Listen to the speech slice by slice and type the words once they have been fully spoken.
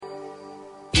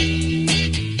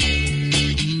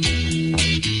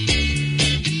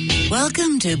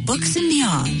Welcome to Books and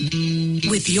Beyond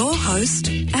with your host,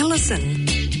 Alison.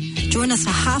 Join us for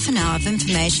half an hour of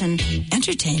information,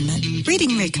 entertainment,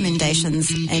 reading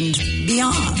recommendations, and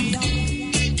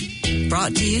beyond.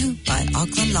 Brought to you by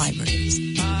Auckland Libraries.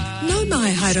 Nau mai,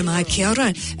 haere mai, kia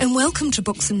ora, and welcome to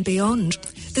Books and Beyond.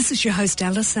 This is your host,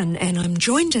 Alison, and I'm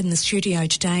joined in the studio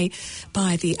today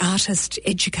by the artist,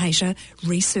 educator,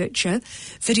 researcher,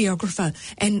 videographer,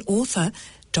 and author,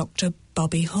 Dr.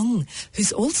 Bobby Hung,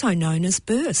 who's also known as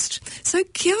Burst. So,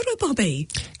 kia ora, Bobby.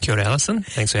 Kia ora, Alison.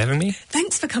 Thanks for having me.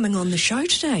 Thanks for coming on the show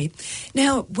today.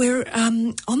 Now, we're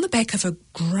on the back of a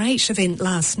great event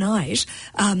last night.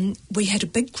 We had a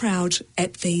big crowd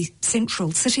at the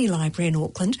Central City Library in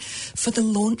Auckland for the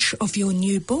launch of your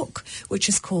new book, which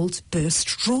is called Burst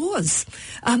Drawers.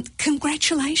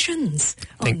 Congratulations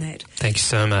on that. Thank you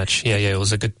so much. Yeah, it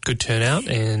was a good turnout,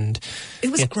 and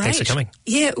it was great. Thanks for coming.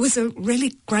 Yeah, it was a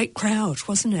really great crowd,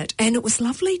 wasn't it? And it was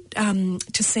lovely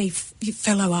to see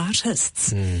fellow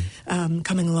artists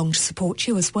coming along to support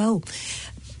you as well.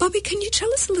 Bobby, can you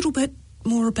tell us a little bit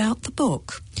more about the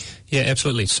book? Yeah,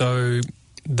 absolutely. So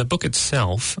the book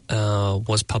itself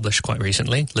was published quite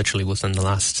recently, literally within the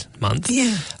last month.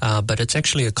 Yeah. But it's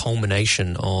actually a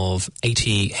culmination of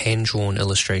 80 hand-drawn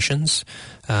illustrations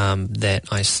that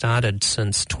I started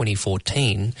since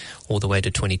 2014 all the way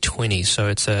to 2020. So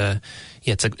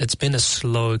it's been a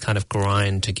slow kind of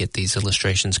grind to get these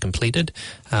illustrations completed.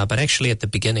 But actually at the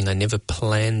beginning I never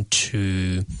planned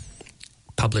to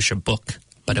publish a book.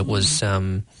 But it was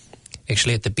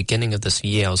actually at the beginning of this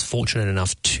year I was fortunate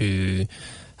enough to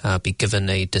be given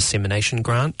a dissemination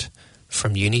grant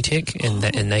from Unitec, and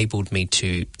that enabled me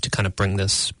to kind of bring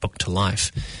this book to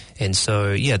life. And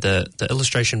so, the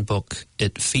illustration book,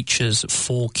 it features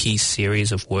 4 key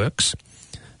series of works.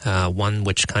 One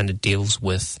which kind of deals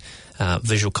with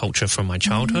visual culture from my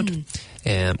childhood,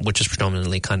 which is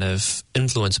predominantly kind of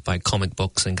influenced by comic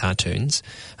books and cartoons.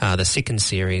 The second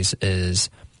series is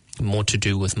more to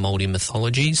do with Māori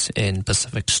mythologies and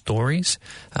Pacific stories.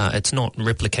 It's not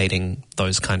replicating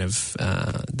those kind of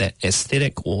that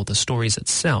aesthetic or the stories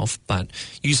itself, but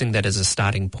using that as a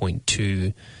starting point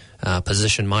to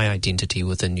position my identity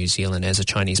within New Zealand as a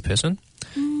Chinese person.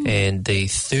 And the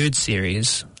third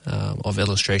series of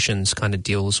illustrations kind of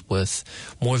deals with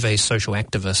more of a social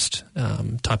activist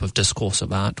type of discourse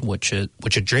of art, which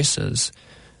addresses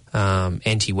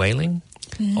anti-whaling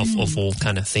of all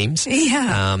kind of themes.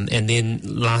 Yeah. And then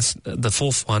the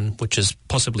fourth one, which is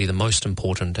possibly the most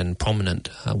important and prominent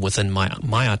within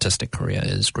my artistic career,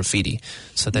 is graffiti.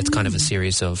 So that's kind of a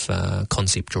series of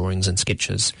concept drawings and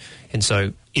sketches. And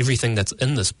so everything that's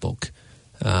in this book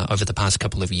over the past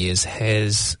couple of years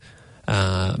has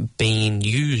been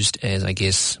used as, I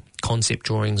guess, concept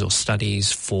drawings or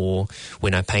studies for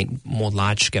when I paint more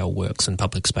large-scale works in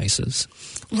public spaces.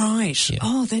 Right. Yeah.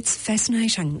 Oh, that's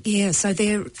fascinating. Yeah, so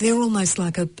they're almost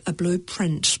like a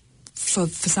blueprint for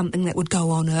something that would go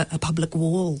on a public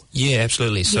wall. Yeah,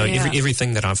 absolutely. So Yeah.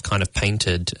 everything that I've kind of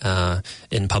painted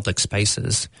in public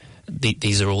spaces,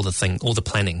 these are all the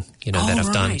planning, that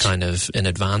I've done kind of in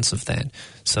advance of that.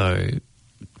 So,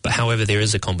 but however, there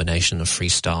is a combination of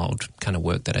freestyled kind of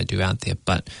work that I do out there,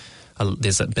 but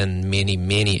there's been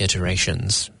many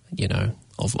iterations,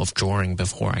 of drawing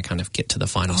before I kind of get to the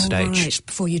final stage. Right,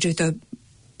 before you do the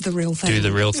real thing. Do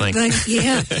the real thing.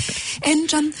 Yeah. And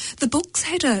the book's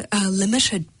had a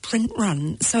limited print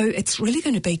run, so it's really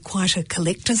going to be quite a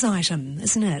collector's item,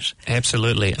 isn't it?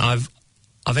 Absolutely. I've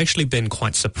actually been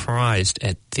quite surprised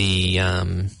at the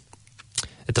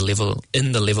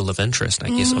level of interest, I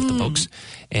guess, of the books,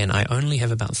 and I only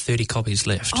have about 30 copies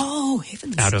left. Oh,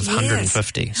 heavens! Out of yes.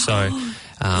 150. So,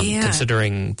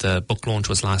 considering the book launch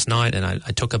was last night, and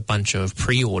I took a bunch of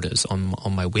pre-orders on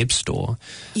my web store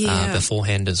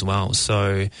beforehand as well.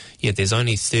 So, there's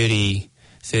only 30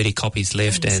 copies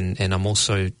left, and I'm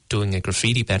also doing a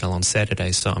graffiti battle on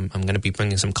Saturday, so I'm going to be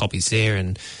bringing some copies there,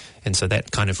 and so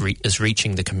that kind of is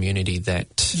reaching the community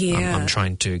that I'm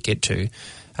trying to get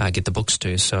the books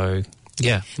to. So,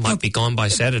 might be gone by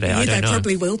Saturday. Yeah, I don't know. They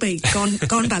probably will be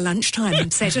gone by lunchtime on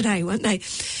Saturday, won't they?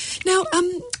 Now,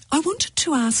 I wanted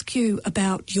to ask you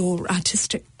about your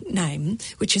artistic name,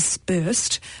 which is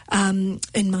Burst.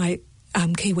 In my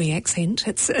Kiwi accent,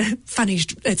 it's funny.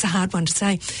 It's a hard one to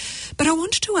say, but I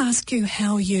wanted to ask you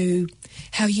how you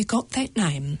got that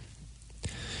name.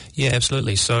 Yeah,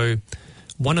 absolutely. So,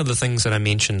 one of the things that I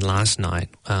mentioned last night,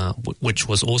 which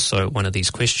was also one of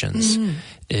these questions,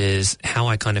 is how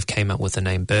I kind of came up with the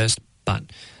name Burst. But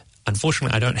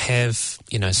unfortunately, I don't have,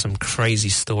 some crazy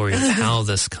story of how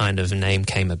this kind of name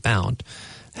came about.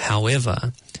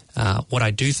 However, what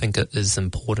I do think is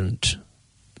important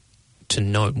to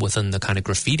note within the kind of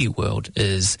graffiti world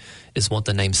is what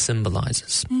the name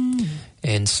symbolizes.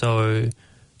 And so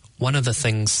one of the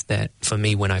things that for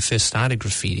me when I first started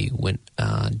graffiti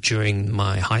during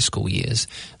my high school years,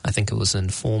 I think it was in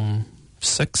Form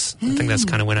 6, I think that's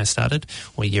kind of when I started,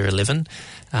 or year 11,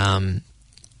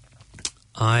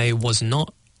 I was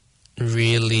not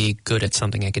really good at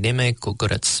something academic or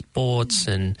good at sports,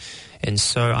 and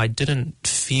so I didn't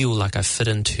feel like I fit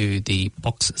into the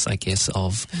boxes, I guess,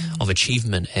 of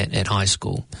achievement at high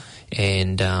school.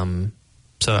 And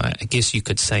so I guess you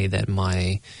could say that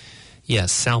my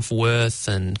self-worth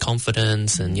and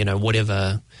confidence and,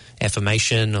 whatever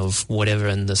affirmation of whatever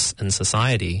in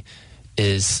society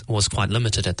was quite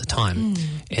limited at the time.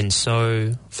 And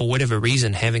so for whatever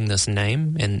reason, having this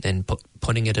name and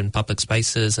putting it in public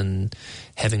spaces and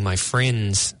having my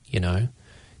friends,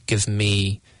 give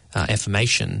me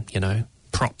affirmation,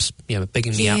 props,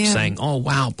 bigging me up, saying, "Oh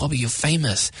wow, Bobby, you're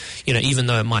famous," even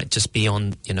though it might just be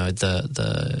on,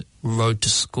 the road to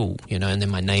school, and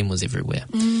then my name was everywhere.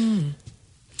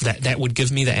 That would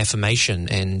give me the affirmation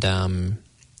and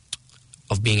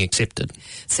of being accepted.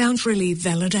 Sounds really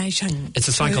validating. It's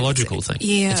a psychological thing.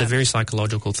 Yeah. It's a very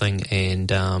psychological thing.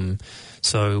 And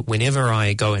so whenever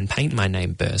I go and paint my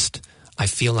name Burst, I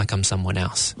feel like I'm someone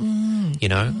else.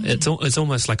 It's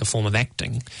almost like a form of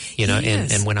acting,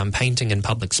 Yes. and when I'm painting in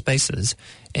public spaces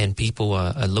and people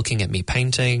are looking at me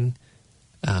painting,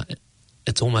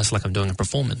 it's almost like I'm doing a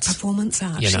performance. Performance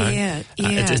art, yeah.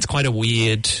 It's quite a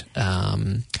weird,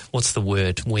 what's the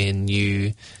word,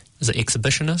 is it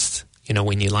exhibitionist?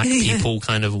 When you like people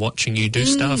kind of watching you do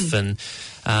stuff. And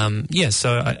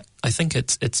so I think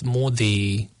it's more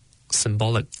the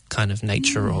symbolic kind of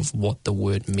nature of what the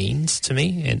word means to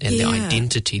me and the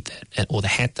identity or the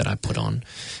hat that I put on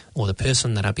or the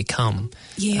person that I become.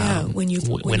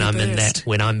 When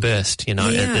I'm Burst,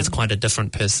 it's quite a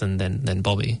different person than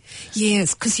Bobby.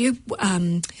 Yes, because you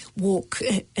walk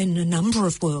in a number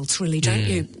of worlds, really, don't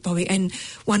you, Bobby? And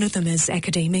one of them is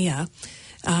academia.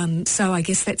 So I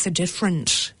guess that's a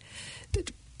different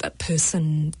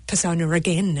persona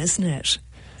again, isn't it?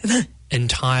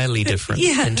 Entirely different.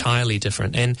 Entirely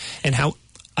different. And how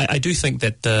I do think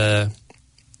that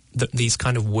these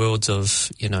kind of worlds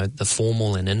of, the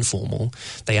formal and informal,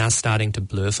 they are starting to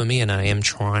blur for me, and I am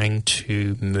trying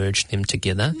to merge them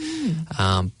together.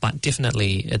 But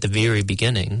definitely at the very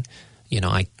beginning,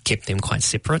 I kept them quite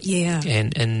separate. Yeah.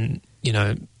 And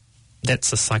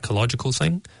that's a psychological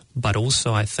thing. But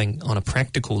also I think on a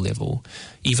practical level,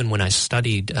 even when I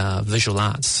studied visual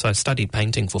arts, so I studied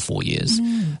painting for 4 years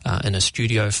in a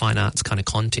studio fine arts kind of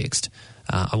context,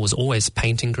 I was always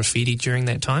painting graffiti during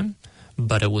that time,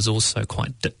 but it was also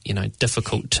quite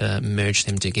difficult to merge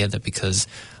them together because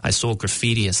I saw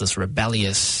graffiti as this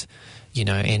rebellious,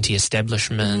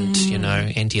 anti-establishment,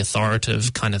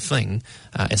 anti-authoritative kind of thing,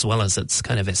 as well as its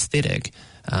kind of aesthetic.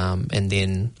 And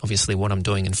then obviously what I'm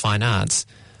doing in fine arts,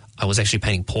 I was actually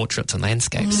painting portraits and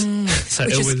landscapes. So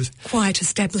which it is was quite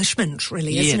establishment,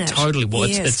 really, isn't it? Yeah, totally. Well,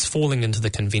 it's falling into the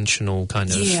conventional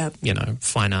kind of,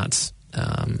 fine arts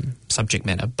subject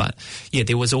matter. But yeah,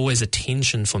 there was always a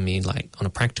tension for me, like on a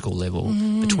practical level,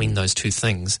 between those two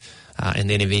things. And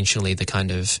then eventually the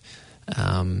kind of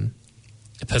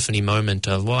epiphany moment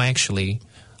of, well, actually,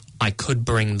 I could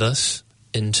bring this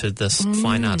into this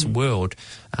fine arts world.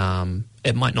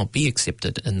 It might not be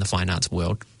accepted in the fine arts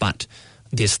world, but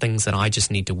there's things that I just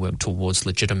need to work towards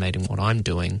legitimating what I'm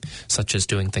doing, such as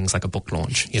doing things like a book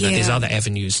launch. There's other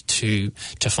avenues to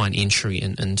find entry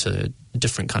into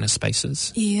different kind of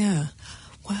spaces. Yeah.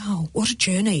 Wow, what a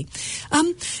journey.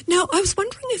 Now, I was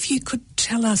wondering if you could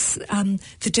tell us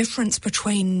the difference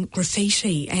between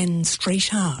graffiti and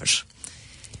street art.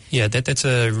 Yeah, that's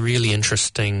a really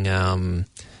interesting...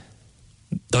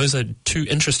 those are two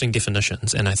interesting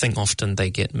definitions, and I think often they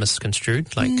get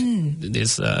misconstrued. Like,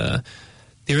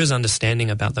 there is understanding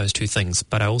about those two things,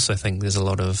 but I also think there's a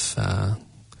lot of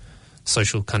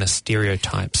social kind of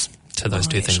stereotypes to those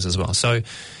two things as well. So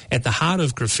at the heart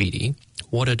of graffiti,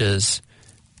 what it is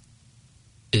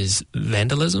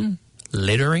vandalism,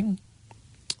 littering,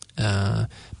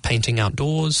 painting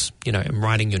outdoors, and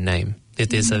writing your name.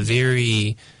 There's a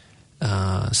very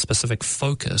specific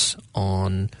focus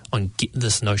on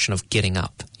this notion of getting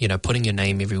up, putting your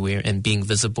name everywhere and being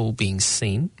visible, being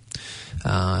seen.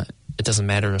 It doesn't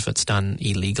matter if it's done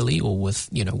illegally or with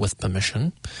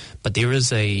permission, but there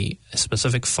is a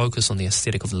specific focus on the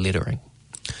aesthetic of lettering.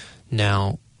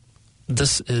 Now,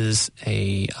 this is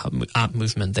a art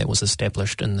movement that was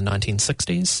established in the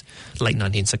 1960s, late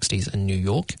 1960s in New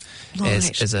York,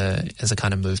 as a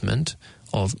kind of movement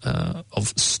of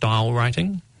style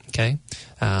writing. okay?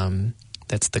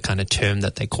 That's the kind of term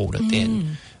that they called it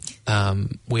then.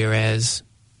 Whereas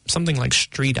something like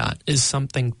street art is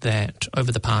something that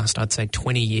over the past, I'd say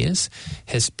 20 years,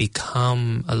 has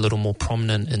become a little more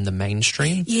prominent in the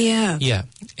mainstream. Yeah. Yeah.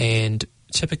 And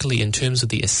typically in terms of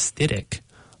the aesthetic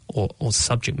or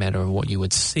subject matter of what you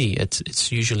would see, it's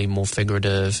usually more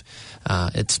figurative.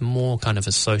 It's more kind of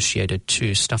associated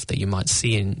to stuff that you might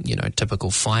see in,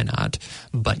 typical fine art,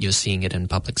 but you're seeing it in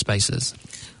public spaces.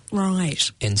 Right.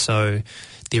 And so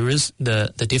there is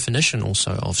the definition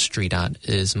also of street art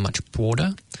is much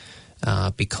broader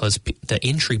because the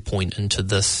entry point into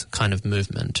this kind of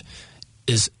movement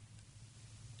is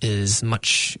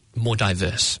much more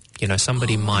diverse.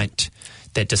 Somebody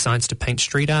that decides to paint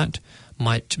street art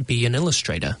might be an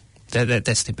illustrator.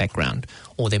 That's their background.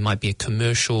 Or there might be a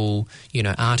commercial,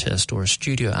 artist or a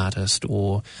studio artist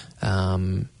or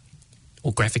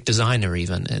graphic designer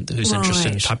even who's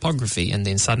interested in typography. And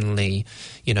then suddenly,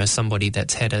 somebody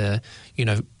that's had a,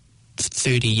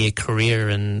 30-year career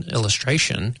in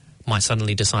illustration might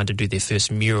suddenly decide to do their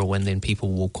first mural, and then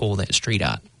people will call that street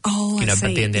art. Oh, I see.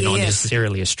 But then they're not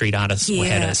necessarily a street artist or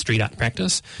had a street art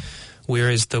practice.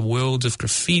 Whereas the world of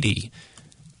graffiti,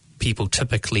 people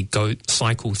typically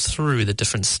cycle through the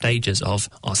different stages of,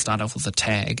 start off with a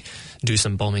tag, do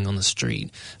some bombing on the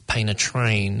street, paint a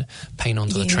train, paint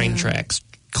onto the train tracks,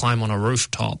 climb on a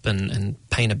rooftop and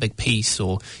paint a big piece,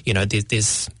 or,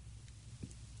 there's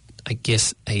I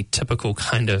guess a typical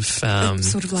kind of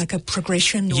sort of like a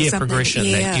progression or something.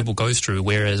 Progression that people go through,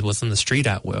 whereas within the street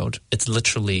art world, it's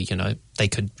literally, they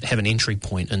could have an entry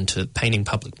point into painting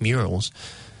public murals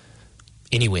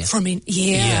anywhere. So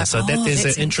there's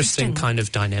an interesting kind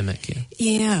of dynamic.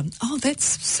 Yeah. Oh, that's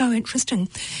so interesting.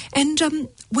 And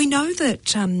we know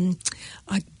that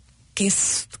I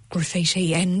guess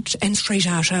graffiti and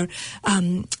street art are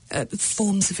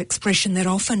forms of expression that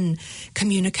often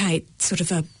communicate sort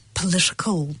of a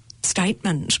political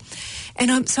statement. And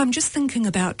I'm just thinking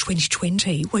about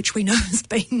 2020, which we know has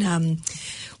been,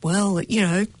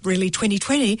 really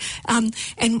 2020. And,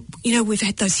 we've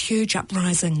had those huge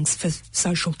uprisings for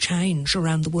social change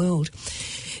around the world.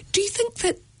 Do you think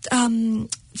that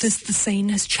the scene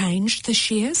has changed this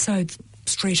year? So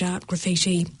street art,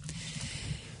 graffiti,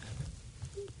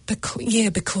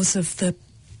 because of the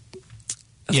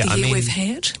year we've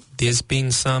had? There's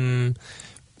been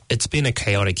it's been a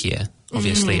chaotic year,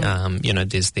 obviously. There's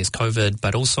COVID,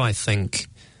 but also I think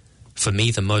for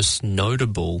me the most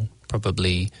notable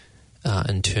probably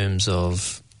in terms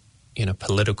of,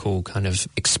 political kind of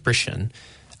expression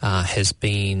has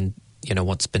been,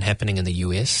 what's been happening in the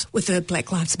US. With the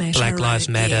Black Lives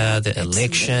Matter. The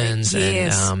elections.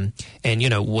 Yes. And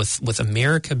with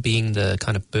America being the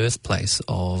kind of birthplace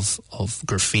of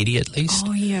graffiti at least.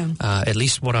 Oh, yeah. At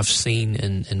least what I've seen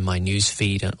in my news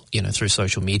feed, through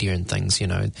social media and things,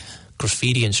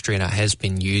 graffiti and street art has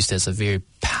been used as a very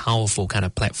powerful kind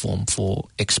of platform for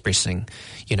expressing,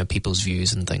 people's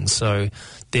views and things. So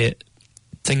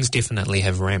things definitely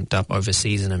have ramped up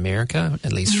overseas in America,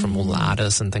 at least from all the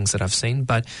artists and things that I've seen.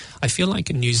 But I feel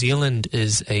like New Zealand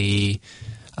is is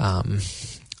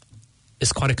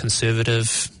quite a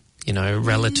conservative,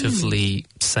 relatively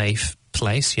safe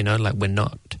place. Like we're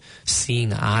not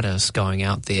seeing artists going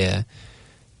out there,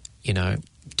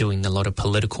 doing a lot of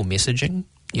political messaging.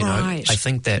 Right. I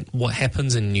think that what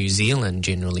happens in New Zealand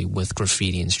generally with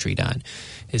graffiti and street art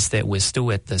is that we're still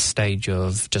at the stage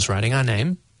of just writing our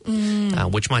name,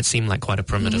 which might seem like quite a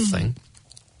primitive thing.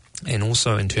 And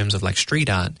also in terms of like street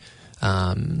art,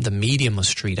 the medium of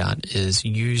street art is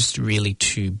used really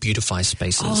to beautify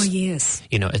spaces. Oh, yes.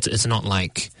 It's not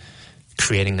like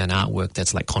creating an artwork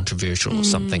that's like controversial or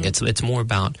something. It's more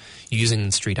about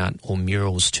using street art or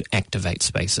murals to activate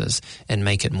spaces and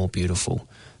make it more beautiful.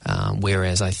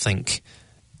 Whereas I think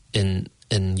in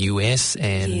US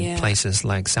and places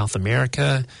like South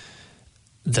America,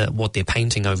 what they're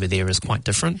painting over there is quite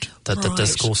different, the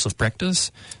discourse of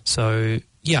practice. So,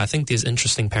 I think there's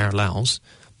interesting parallels,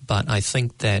 but I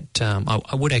think that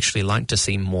I would actually like to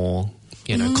see more,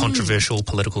 controversial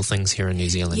political things here in New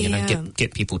Zealand,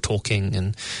 get people talking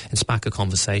and spark a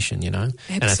conversation, Absolutely.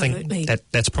 And I think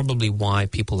that's probably why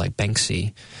people like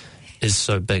Banksy is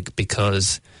so big,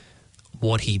 because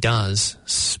what he does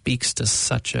speaks to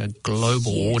such a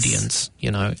global audience,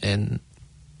 and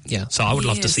so I would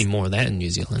love to see more of that in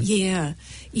New Zealand. Yeah.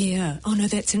 Oh, no,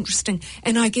 that's interesting.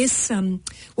 And I guess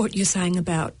what you're saying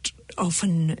about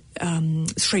often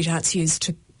street art's used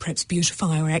to perhaps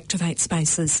beautify or activate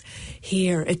spaces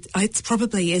here, it's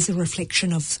probably is a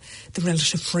reflection of the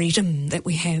relative freedom that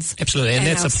we have. Absolutely, and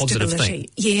that's a positive stability. thing.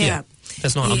 Yeah.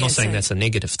 That's not. I'm not saying that's a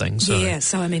negative thing. So. Yeah,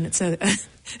 so I mean, it's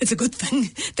it's a good thing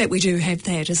that we do have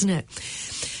that, isn't it?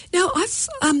 Now, I've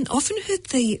often heard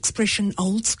the expression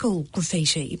old school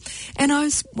graffiti, and I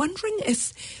was wondering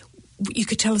if you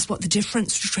could tell us what the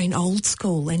difference between old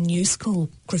school and new school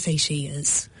graffiti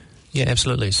is. Yeah,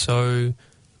 absolutely. So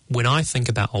when I think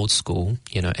about old school,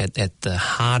 at the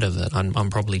heart of it, I'm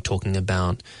probably talking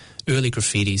about early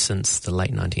graffiti since the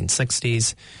late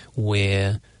 1960s,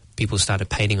 where people started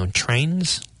painting on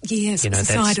trains. Yes, the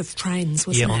side of trains,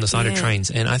 wasn't it? Yeah, on the side of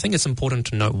trains. And I think it's important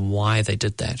to note why they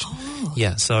did that. Oh.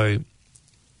 Yeah, so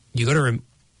you got to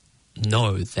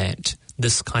know that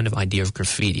this kind of idea of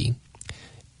graffiti,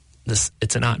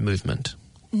 it's an art movement.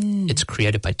 It's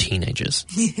created by teenagers.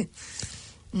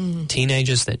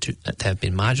 Teenagers that have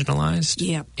been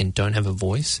marginalised and don't have a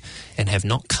voice and have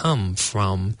not come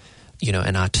from,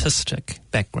 an artistic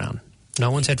background.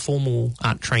 No one's had formal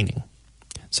art training.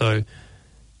 So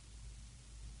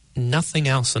nothing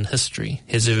else in history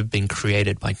has ever been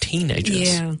created by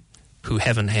teenagers who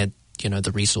haven't had,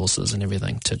 the resources and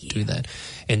everything to do that.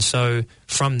 And so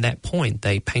from that point,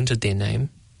 they painted their name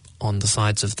on the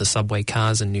sides of the subway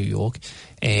cars in New York.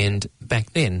 And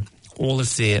back then, all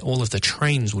of the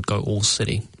trains would go all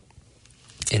city.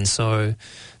 And so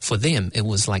for them, it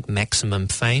was like maximum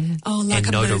fame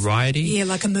and notoriety.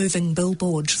 Like a moving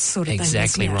billboard sort of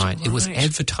exactly thing. Exactly right. It was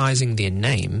advertising their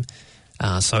name.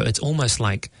 So it's almost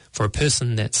like for a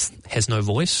person that has no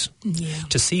voice,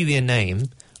 to see their name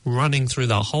running through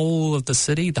the whole of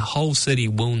the whole city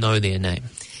will know their name.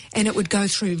 And it would go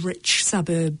through rich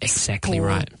suburbs. Exactly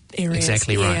right. Areas.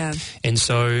 Exactly right. And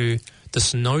so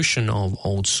this notion of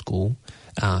old school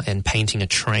and painting a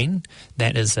train,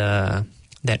 that is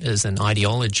an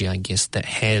ideology, I guess, that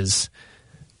has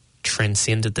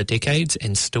transcended the decades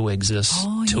and still exists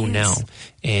till now.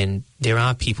 And there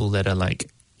are people that are like,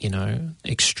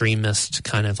 extremist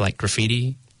kind of like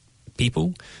graffiti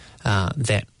people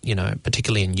that,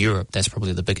 particularly in Europe, that's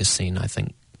probably the biggest scene, I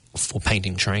think, for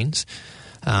painting trains.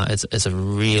 It's a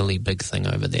really big thing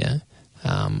over there,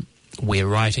 where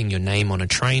writing your name on a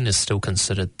train is still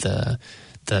considered the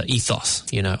ethos,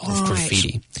 of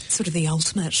graffiti. Sort of the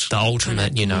ultimate. The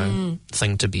ultimate,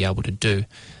 thing to be able to do.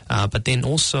 But then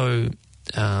also,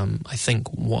 I think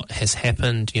what has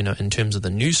happened, in terms of the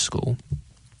new school,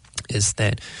 is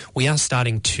that we are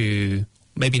starting to,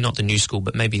 maybe not the new school,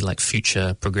 but maybe like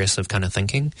future progressive kind of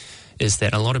thinking, is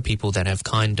that a lot of people that have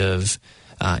kind of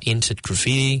entered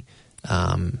graffiti,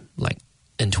 like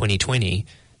in 2020,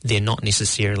 they're not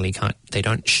necessarily they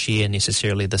don't share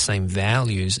necessarily the same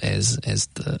values as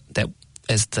the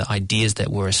ideas that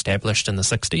were established in the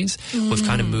 60s. We've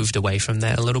kind of moved away from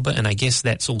that a little bit, and I guess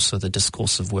that's also the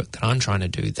discursive work that I'm trying to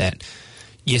do, that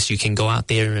yes, you can go out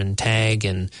there and tag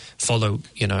and follow,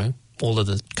 all of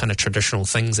the kind of traditional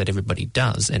things that everybody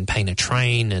does and paint a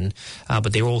train, and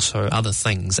but there are also other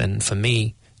things, and for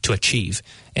me, to achieve.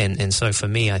 And so for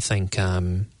me, I think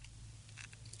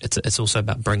it's also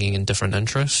about bringing in different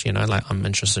interests. Like I'm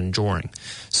interested in drawing,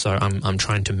 so I'm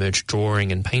trying to merge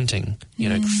drawing and painting,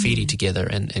 graffiti together,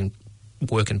 and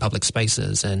work in public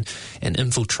spaces and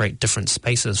infiltrate different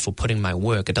spaces for putting my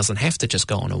work. It doesn't have to just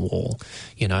go on a wall,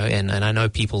 and I know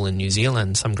people in New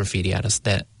Zealand, some graffiti artists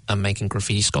that are making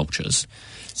graffiti sculptures.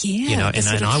 Yeah,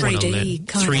 and I want to learn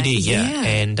 3D.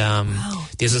 And wow.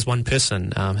 There's this one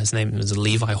person. His name is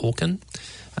Levi Hawken.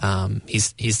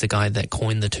 He's the guy that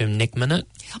coined the term neck minute.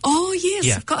 Oh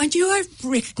yes, I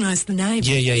recognise the name.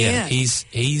 Yeah.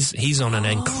 He's on an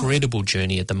incredible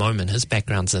journey at the moment. His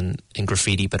background's in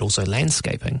graffiti, but also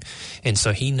landscaping, and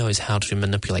so he knows how to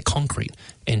manipulate concrete.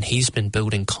 And he's been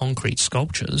building concrete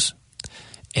sculptures,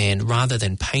 and rather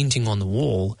than painting on the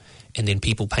wall and then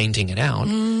people painting it out,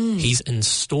 he's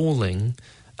installing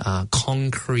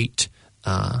concrete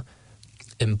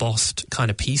embossed kind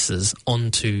of pieces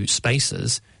onto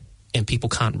spaces, and people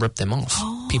can't rip them off.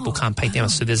 People can't paint them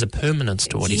off. So there's a permanence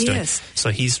to what he's doing. So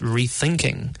he's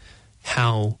rethinking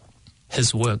how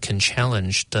his work can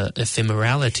challenge the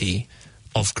ephemerality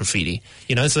of graffiti.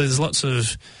 So there's lots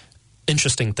of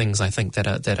interesting things, I think, that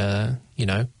are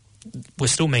we're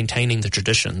still maintaining the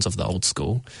traditions of the old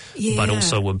school, but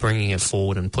also we're bringing it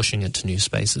forward and pushing it to new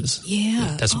spaces.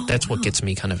 That's what gets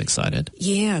me kind of excited.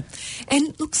 Yeah.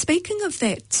 And look, speaking of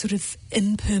that sort of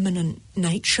impermanent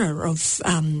nature of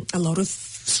a lot of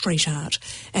street art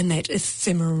and that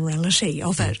ephemerality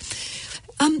of it,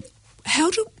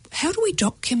 how do we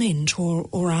document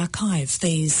or archive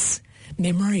these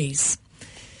memories?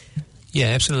 Yeah,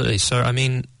 absolutely. So, I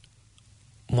mean,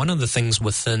 one of the things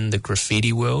within the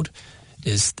graffiti world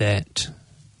is that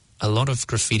a lot of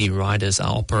graffiti writers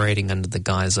are operating under the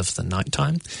guise of the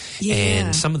nighttime,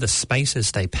 and some of the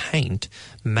spaces they paint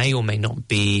may or may not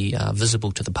be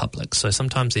visible to the public. So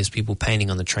sometimes there's people painting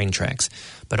on the train tracks,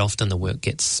 but often the work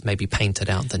gets maybe painted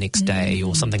out the next day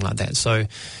or something like that. So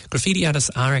graffiti artists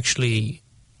are actually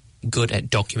good at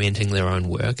documenting their own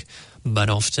work, but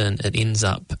often it ends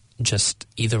up just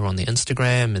either on their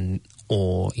Instagram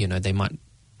or they might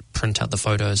print out the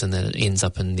photos and then it ends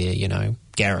up in their,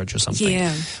 garage or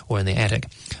something, or in their attic.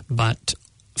 But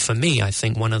for me, I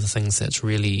think one of the things that's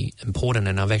really important,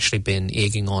 and I've actually been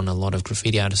egging on a lot of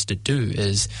graffiti artists to do,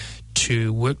 is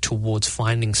to work towards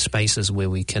finding spaces where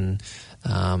we can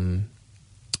have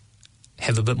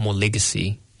a bit more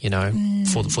legacy,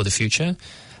 for the future.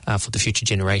 For the future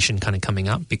generation kind of coming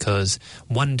up, because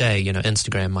one day,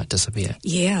 Instagram might disappear.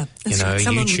 Yeah, that's right.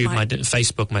 YouTube might,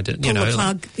 Facebook might, pull the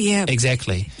plug. Yeah,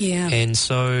 exactly. Yeah, and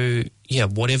so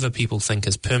whatever people think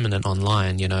is permanent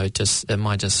online, it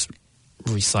might just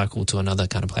recycle to another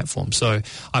kind of platform. So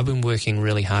I've been working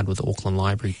really hard with the Auckland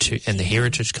Library and the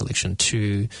Heritage Collection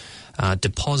to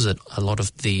deposit a lot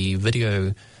of the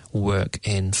video work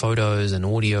and photos and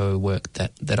audio work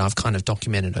that I've kind of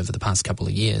documented over the past couple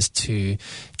of years, to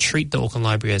treat the Auckland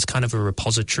Library as kind of a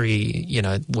repository,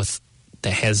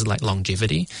 that has like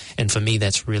longevity. And for me,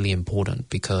 that's really important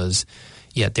because,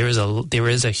 there is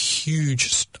a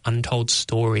huge untold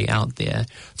story out there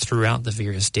throughout the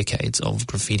various decades of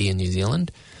graffiti in New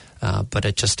Zealand, but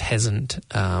it just hasn't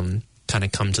kind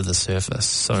of come to the surface.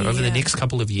 So over the next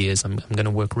couple of years, I'm going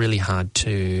to work really hard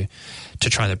to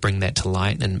try to bring that to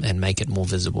light and make it more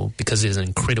visible, because there's an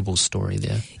incredible story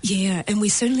there. Yeah, and we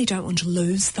certainly don't want to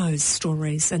lose those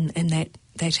stories and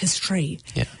that history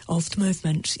of the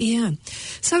movement. Yeah.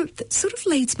 So that sort of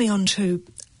leads me on to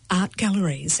art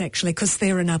galleries, actually, because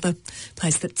they're another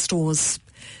place that stores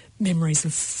memories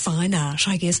of fine art,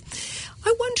 I guess.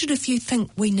 I wondered if you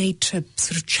think we need to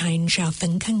sort of change our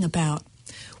thinking about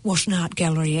what an art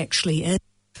gallery actually is,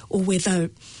 or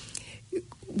whether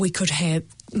we could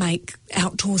make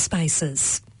outdoor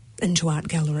spaces into art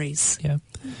galleries. Yeah.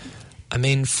 I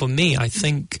mean, for me, I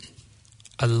think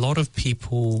a lot of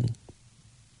people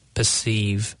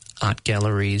perceive art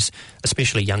galleries,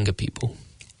 especially younger people,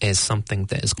 as something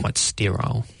that is quite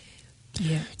sterile.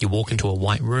 Yeah. You walk into a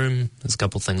white room, there's a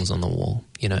couple things on the wall.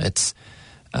 It's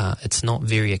not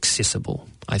very accessible,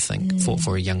 I think,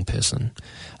 for a young person.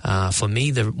 For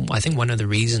me, I think one of the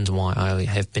reasons why I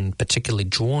have been particularly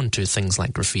drawn to things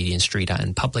like graffiti and street art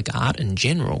and public art in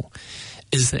general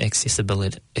is the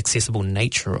accessible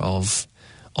nature of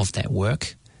that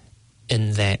work,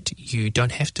 in that you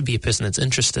don't have to be a person that's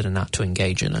interested in art to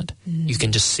engage in it. You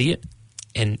can just see it,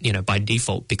 and, by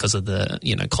default, because of the,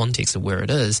 context of where it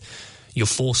is, you're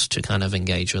forced to kind of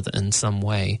engage with it in some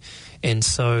way. And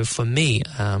so for me,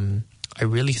 I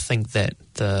really think that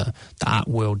the art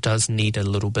world does need a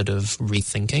little bit of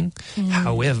rethinking.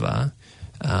 However,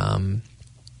 the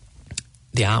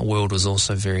art world was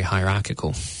also very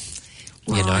hierarchical.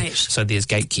 Right. So there's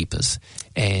gatekeepers.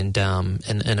 And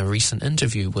in a recent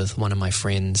interview with one of my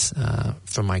friends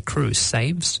from my crew,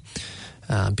 Saves,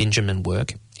 Benjamin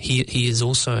Work, he is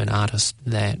also an artist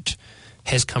that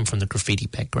has come from the graffiti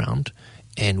background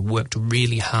and worked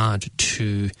really hard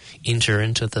to enter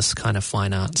into this kind of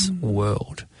fine arts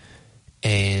world.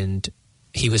 And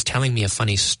he was telling me a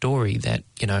funny story that,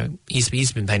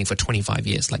 he's been painting for 25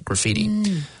 years, like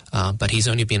graffiti, but he's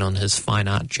only been on his fine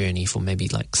art journey for maybe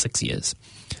like 6 years.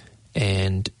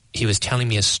 And he was telling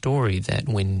me a story that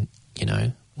when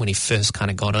he first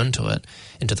kind of got into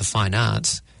the fine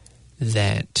arts,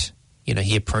 that,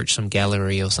 he approached some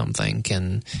gallery or something,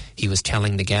 and he was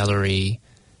telling the gallery,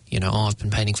 I've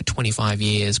been painting for 25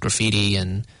 years, graffiti,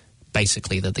 and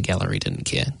basically that the gallery didn't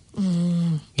care.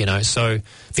 So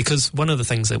because one of the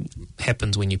things that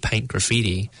happens when you paint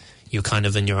graffiti, you're kind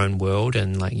of in your own world,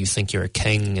 and like you think you're a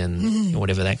king and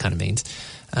whatever that kind of means.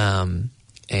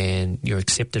 And you're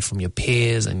accepted from your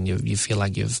peers, and you feel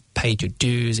like you've paid your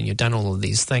dues and you've done all of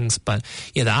these things. But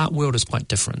the art world is quite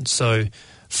different. So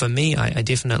for me, I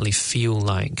definitely feel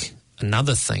like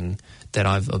another thing that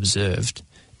I've observed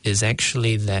is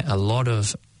actually that a lot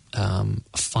of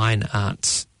fine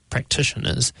arts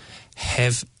practitioners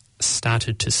have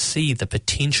started to see the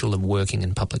potential of working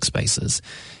in public spaces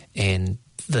and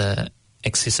the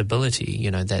accessibility,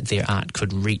 that their art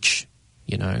could reach,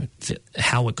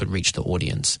 how it could reach the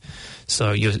audience.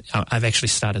 So I've actually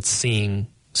started seeing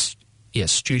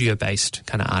studio-based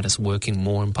kind of artists working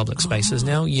more in public spaces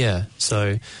now. Yeah,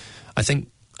 so I think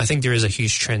there is a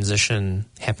huge transition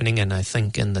happening, and I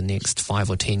think in the next 5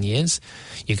 or 10 years,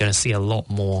 you're going to see a lot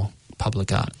more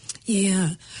public art. Yeah.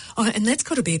 Oh, and that's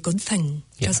got to be a good thing,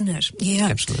 doesn't it? Yeah.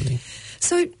 Absolutely.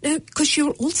 So, because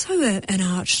you're also an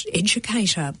art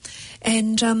educator,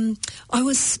 and I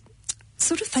was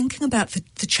sort of thinking about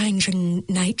the changing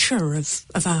nature of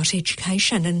art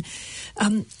education,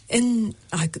 and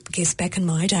I guess back in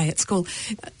my day at school,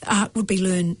 art would be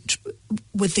learned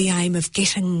with the aim of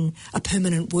getting a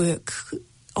permanent work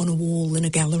on a wall in a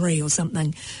gallery or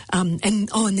something, and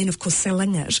then of course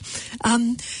selling it.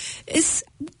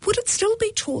 Would it still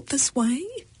be taught this way,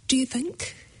 do you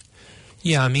think?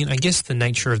 Yeah, I mean, I guess the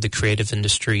nature of the creative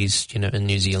industries, in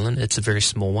New Zealand, it's a very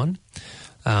small one.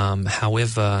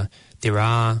 However, there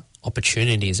are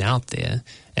opportunities out there,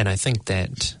 and I think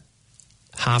that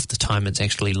half the time it's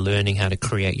actually learning how to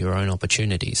create your own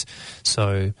opportunities.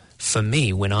 So for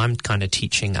me, when I'm kind of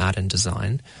teaching art and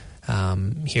design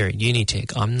here at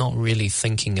Unitec, I'm not really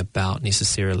thinking about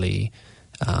necessarily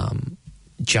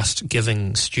just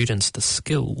giving students the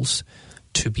skills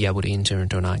to be able to enter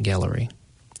into an art gallery.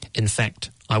 In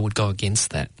fact, I would go against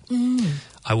that.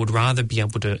 I would rather be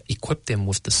able to equip them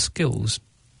with the skills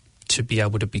to be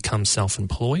able to become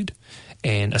self-employed,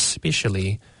 and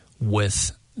especially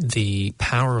with the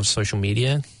power of social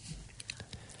media.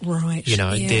 Right.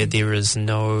 There is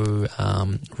no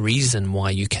reason why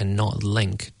you cannot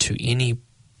link to any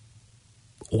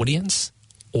audience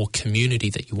or community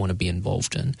that you want to be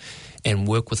involved in, and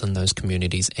work within those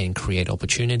communities and create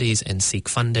opportunities and seek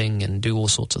funding and do all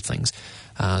sorts of things.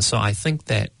 So I think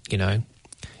that,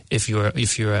 if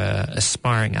you're a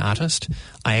aspiring artist,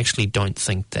 I actually don't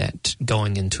think that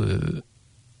going into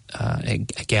a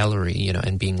gallery,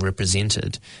 and being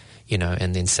represented,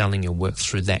 and then selling your work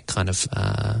through that kind of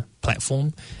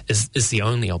platform is the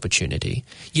only opportunity.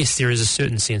 Yes, there is a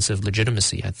certain sense of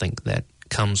legitimacy, I think, that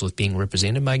comes with being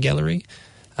represented by a gallery,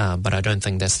 but I don't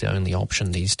think that's the only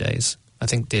option these days. I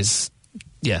think there's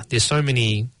so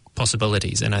many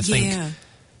possibilities, and I think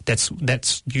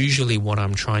that's usually what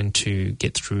I'm trying to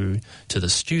get through to the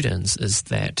students, is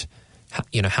that,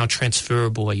 how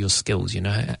transferable are your skills?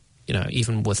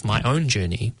 Even with my own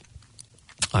journey,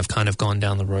 I've kind of gone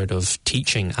down the road of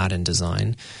teaching art and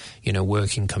design,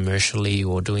 working commercially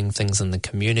or doing things in the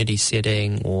community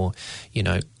setting, or,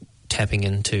 tapping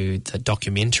into the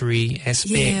documentary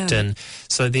aspect. And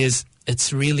so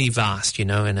it's really vast,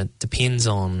 and it depends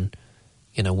on,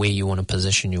 where you want to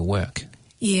position your work.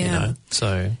 Yeah.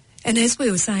 So. And as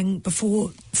we were saying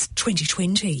before,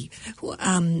 2020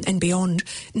 and beyond,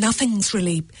 nothing's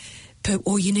really,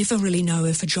 or you never really know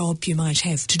if a job you might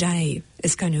have today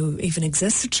is going to even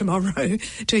exist tomorrow,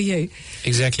 do you?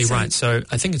 Exactly right. So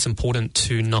I think it's important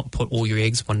to not put all your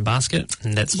eggs in one basket,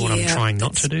 and that's what I'm trying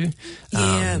not to do.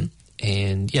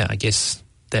 I guess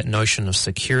that notion of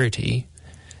security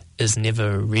is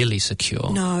never really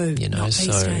secure. No, not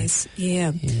these days.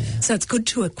 Yeah. So it's good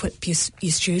to equip your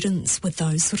students with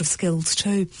those sort of skills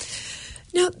too.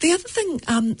 Now, the other thing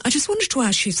I just wanted to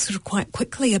ask you sort of quite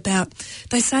quickly about,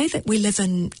 they say that we live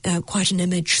in quite an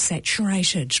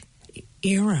image-saturated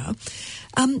era,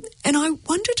 and I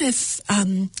wondered if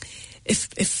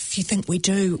you think we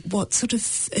do, what sort of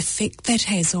effect that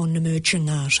has on emerging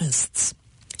artists.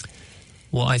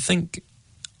 Well, I think,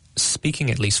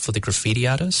 speaking at least for the graffiti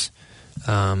artists,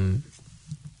 I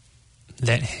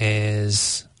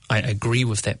agree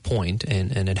with that point,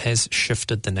 and it has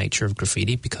shifted the nature of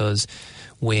graffiti, because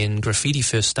when graffiti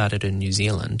first started in New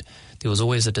Zealand, there was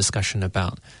always a discussion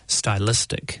about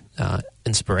stylistic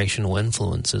inspirational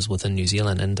influences within New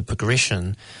Zealand, and the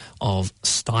progression of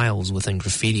styles within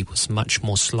graffiti was much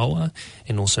more slower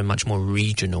and also much more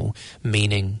regional,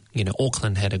 meaning,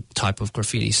 Auckland had a type of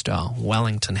graffiti style,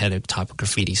 Wellington had a type of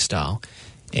graffiti style,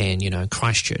 and,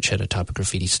 Christchurch had a type of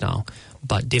graffiti style.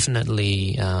 But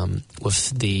definitely with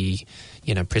the,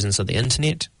 presence of the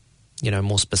internet,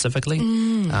 more specifically,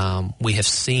 we have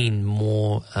seen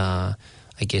more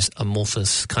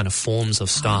amorphous kind of forms of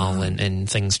style and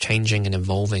things changing and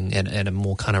evolving at a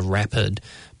more kind of rapid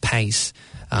pace.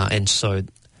 And so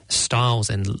styles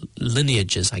and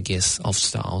lineages, I guess, of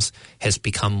styles has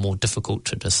become more difficult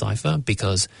to decipher,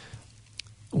 because,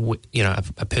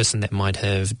 a person that might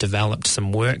have developed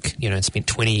some work, spent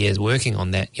 20 years working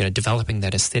on that, developing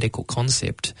that aesthetical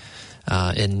concept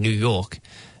in New York,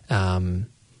 and,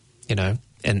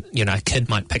 a kid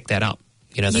might pick that up,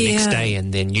 the next day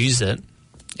and then use it,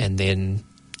 and then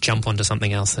jump onto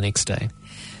something else the next day.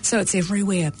 So it's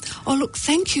everywhere. Oh, look,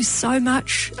 thank you so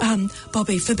much,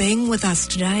 Bobby, for being with us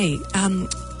today.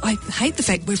 I hate the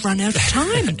fact we've run out of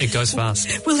time. It goes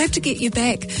fast. We'll have to get you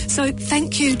back. So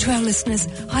thank you to our listeners.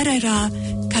 Haere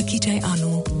rā, ka kite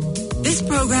anō. This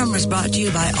program was brought to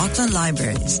you by Auckland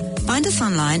Libraries. Find us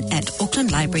online at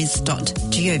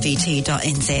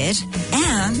aucklandlibraries.govt.nz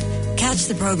and catch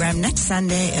the program next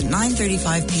Sunday at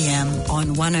 9:35 p.m. on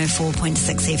 104.6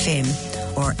 FM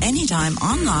or anytime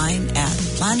online at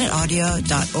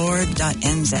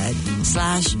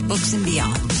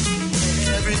planetaudio.org.nz/booksandbeyond.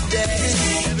 Every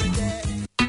day.